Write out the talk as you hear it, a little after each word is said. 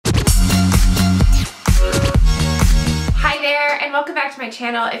and welcome back to my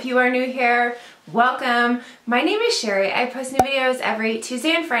channel. If you are new here, welcome. My name is Cheri. I post new videos every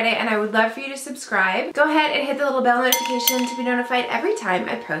Tuesday and Friday and I would love for you to subscribe. Go ahead and hit the little bell notification to be notified every time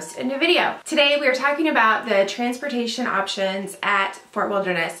I post a new video. Today we are talking about the transportation options at Fort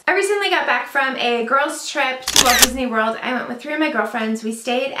Wilderness. I recently got back from a girls trip to Walt Disney World. I went with 3 of my girlfriends. We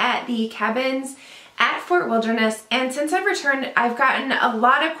stayed at the cabins at Fort Wilderness, and since I've returned, I've gotten a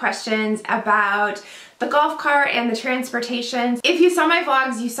lot of questions about the golf cart and the transportation. If you saw my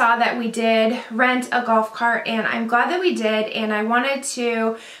vlogs, you saw that we did rent a golf cart, and I'm glad that we did, and I wanted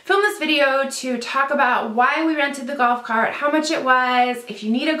to film this video to talk about why we rented the golf cart, how much it was, if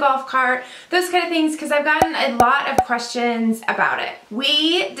you need a golf cart, those kind of things, because I've gotten a lot of questions about it.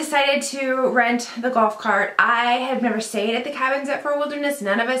 We decided to rent the golf cart. I had never stayed at the cabins at Fort Wilderness,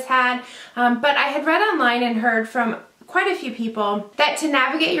 none of us had, but I had read online and heard from quite a few people that to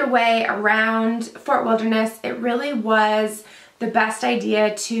navigate your way around Fort Wilderness, it really was the best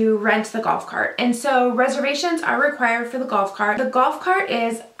idea to rent the golf cart. And so reservations are required for the golf cart. The golf cart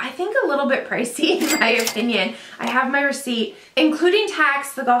is, I think, a little bit pricey in my opinion. I have my receipt. Including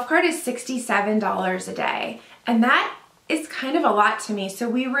tax, the golf cart is $67 a day. And that is kind of a lot to me. So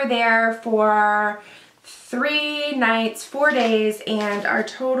we were there for 3 nights, 4 days, and our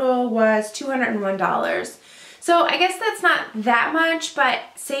total was $201. So I guess that's not that much, but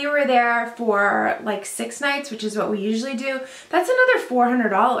say you were there for like 6 nights, which is what we usually do, that's another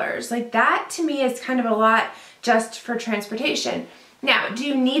 $400. Like that to me is kind of a lot just for transportation. Now, do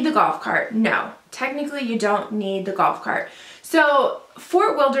you need the golf cart? No, technically you don't need the golf cart. So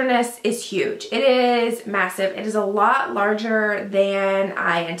Fort Wilderness is huge. It is massive. It is a lot larger than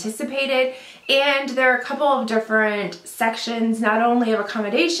I anticipated, and there are a couple of different sections, not only of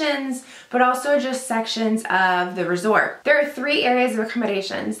accommodations, but also just sections of the resort. There are 3 areas of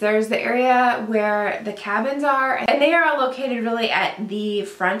accommodations. There's the area where the cabins are, and they are all located really at the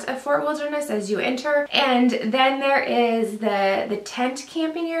front of Fort Wilderness as you enter. And then there is the tent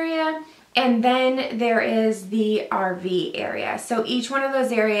camping area, and then there is the RV area. So each one of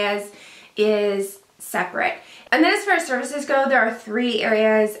those areas is separate. And then as far as services go, there are 3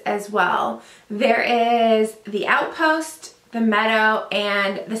 areas as well. There is the outpost, the meadow,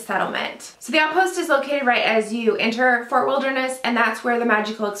 and the settlement. So the outpost is located right as you enter Fort Wilderness, and that's where the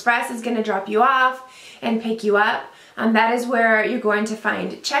Magical Express is going to drop you off and pick you up. That is where you're going to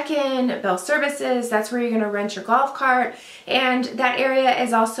find check-in, bill services, that's where you're going to rent your golf cart, and that area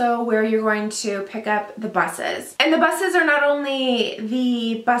is also where you're going to pick up the buses. And the buses are not only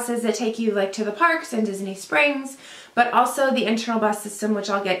the buses that take you like to the parks and Disney Springs, but also the internal bus system, which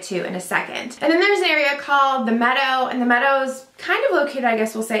I'll get to in a second. And then there's an area called the Meadow, and the Meadow's kind of located, I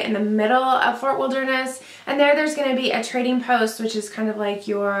guess we'll say, in the middle of Fort Wilderness. And there's going to be a trading post, which is kind of like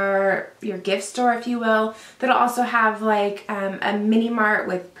your gift store, if you will, that'll also have like a mini mart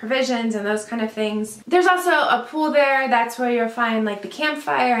with provisions and those kind of things. There's also a pool there. That's where you'll find like the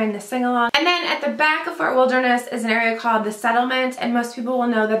campfire and the sing-along. And then at the back of Fort Wilderness is an area called the Settlement, and most people will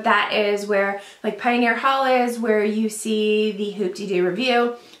know that that is where like Pioneer Hall is, where you see the Hoop-Dee-Doo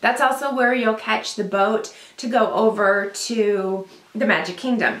Review. That's also where you'll catch the boat to go over to the Magic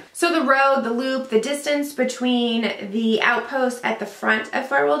Kingdom. So the road, the loop, the distance between the outpost at the front of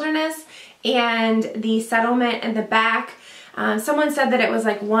Fort Wilderness and the settlement in the back, someone said that it was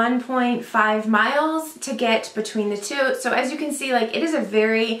like 1.5 miles to get between the two. So as you can see, like it is a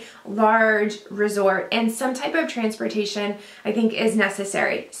very large resort, and some type of transportation I think is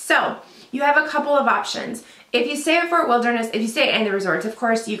necessary. So you have a couple of options. If you stay at Fort Wilderness, if you stay at any of the resorts, of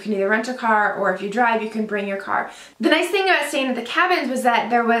course, you can either rent a car, or if you drive, you can bring your car. The nice thing about staying at the cabins was that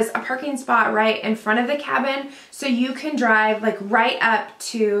there was a parking spot right in front of the cabin, so you can drive like right up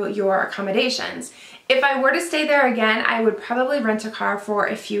to your accommodations. If I were to stay there again, I would probably rent a car for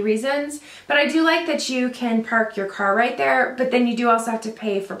a few reasons, but I do like that you can park your car right there, but then you do also have to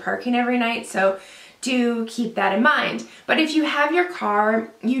pay for parking every night, so do keep that in mind. But if you have your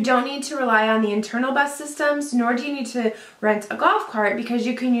car, you don't need to rely on the internal bus systems, nor do you need to rent a golf cart, because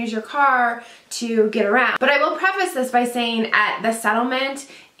you can use your car to get around. But I will preface this by saying at the settlement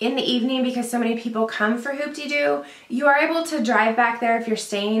in the evening, because so many people come for Hoop-Dee-Doo, you are able to drive back there if you're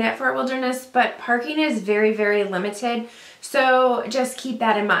staying at Fort Wilderness, but parking is very, very limited. So just keep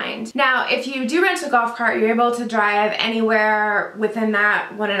that in mind. Now, if you do rent a golf cart, you're able to drive anywhere within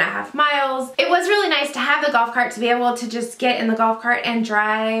that 1.5 miles. It was really nice to have the golf cart to be able to just get in the golf cart and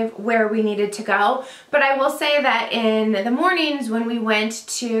drive where we needed to go. But I will say that in the mornings when we went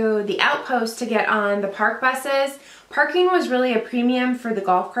to the outpost to get on the park buses, parking was really a premium for the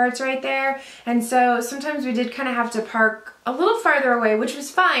golf carts right there. And so sometimes we did kind of have to park a little farther away, which was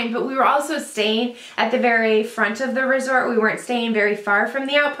fine, but we were also staying at the very front of the resort. We weren't staying very far from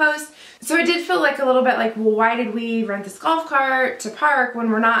the outpost. So it did feel like a little bit like, well, why did we rent this golf cart to park when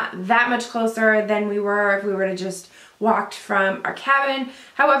we're not that much closer than we were if we were to just walked from our cabin.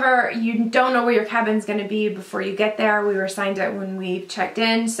 However, you don't know where your cabin's going to be before you get there. We were assigned it when we checked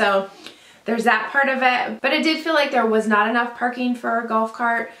in, so there's that part of it. But it did feel like there was not enough parking for our golf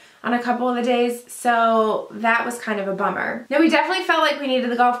cart on a couple of the days, so that was kind of a bummer. Now, we definitely felt like we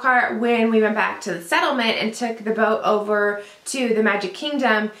needed the golf cart when we went back to the settlement and took the boat over to the Magic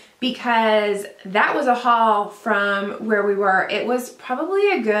Kingdom, because that was a haul from where we were. It was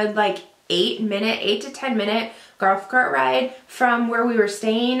probably a good like 8 to 10 minute golf cart ride from where we were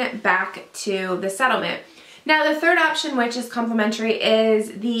staying back to the settlement. Now, the third option, which is complimentary,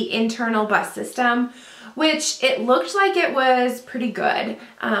 is the internal bus system, which it looked like it was pretty good,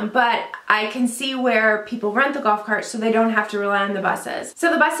 but I can see where people rent the golf cart so they don't have to rely on the buses.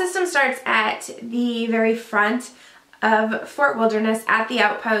 So the bus system starts at the very front of Fort Wilderness at the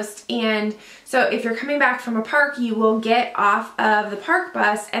outpost, and so if you're coming back from a park, you will get off of the park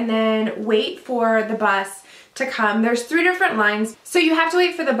bus and then wait for the bus to come. There's 3 different lines, so you have to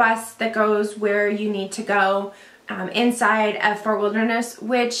wait for the bus that goes where you need to go inside of Fort Wilderness,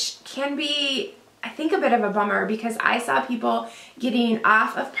 which can be, I think, a bit of a bummer, because I saw people getting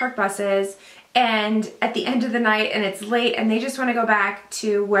off of park buses and at the end of the night and it's late and they just want to go back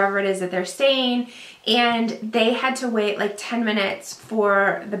to wherever it is that they're staying, and they had to wait like 10 minutes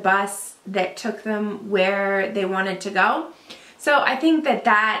for the bus that took them where they wanted to go. So I think that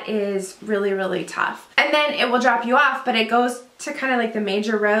that is really, really tough. And then it will drop you off, but it goes to kind of like the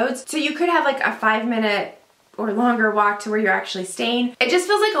major roads. So you could have like a 5-minute or longer walk to where you're actually staying. It just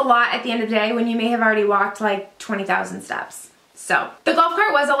feels like a lot at the end of the day when you may have already walked like 20,000 steps. So the golf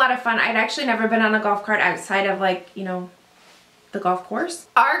cart was a lot of fun. I'd actually never been on a golf cart outside of like, you know, the golf course.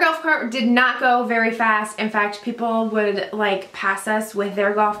 Our golf cart did not go very fast. In fact, people would like pass us with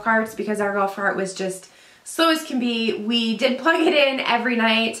their golf carts because our golf cart was just slow as can be. We did plug it in every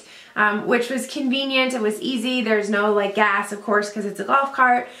night, which was convenient. It was easy. There's no like gas, of course, because it's a golf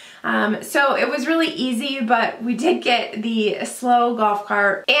cart. So it was really easy, but we did get the slow golf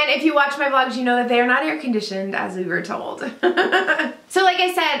cart. And if you watch my vlogs, you know that they are not air conditioned, as we were told. So like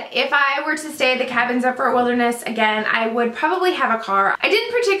I said, if I were to stay at the cabins at Fort Wilderness again, I would probably have a car. I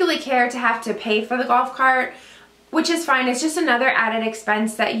didn't particularly care to have to pay for the golf cart, which is fine. It's just another added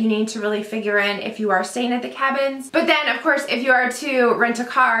expense that you need to really figure in if you are staying at the cabins. But then, of course, if you are to rent a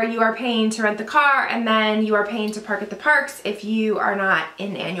car, you are paying to rent the car, and then you are paying to park at the parks if you are not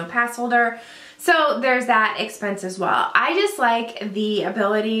an annual pass holder. So there's that expense as well. I just like the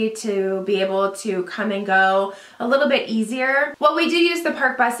ability to be able to come and go a little bit easier. While we do use the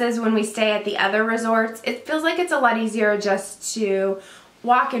park buses when we stay at the other resorts, it feels like it's a lot easier just to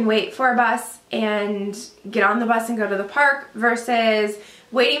walk and wait for a bus and get on the bus and go to the park versus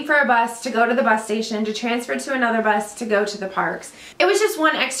waiting for a bus to go to the bus station to transfer to another bus to go to the parks. It was just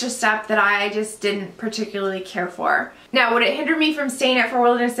one extra step that I just didn't particularly care for. Now, would it hinder me from staying at Fort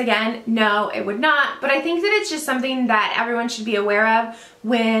Wilderness again? No, it would not, but I think that it's just something that everyone should be aware of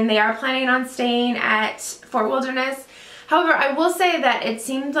when they are planning on staying at Fort Wilderness. However, I will say that it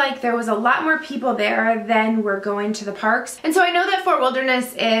seemed like there was a lot more people there than were going to the parks. And so I know that Fort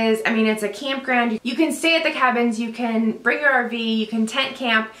Wilderness is, I mean, it's a campground. You can stay at the cabins, you can bring your RV, you can tent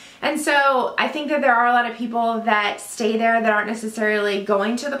camp. And so I think that there are a lot of people that stay there that aren't necessarily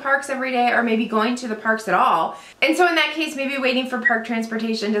going to the parks every day, or maybe going to the parks at all. And so in that case, maybe waiting for park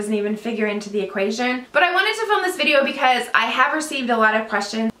transportation doesn't even figure into the equation. But I wanted to film this video because I have received a lot of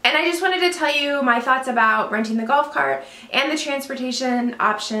questions, and I just wanted to tell you my thoughts about renting the golf cart and the transportation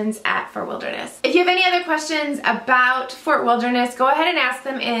options at Fort Wilderness. If you have any other questions about Fort Wilderness, go ahead and ask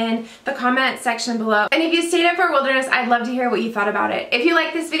them in the comment section below. And if you stayed at Fort Wilderness, I'd love to hear what you thought about it. If you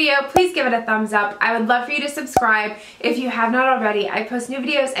like this video, please give it a thumbs up. I would love for you to subscribe if you have not already. I post new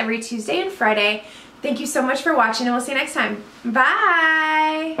videos every Tuesday and Friday. Thank you so much for watching, and we'll see you next time.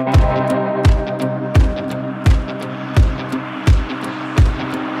 Bye!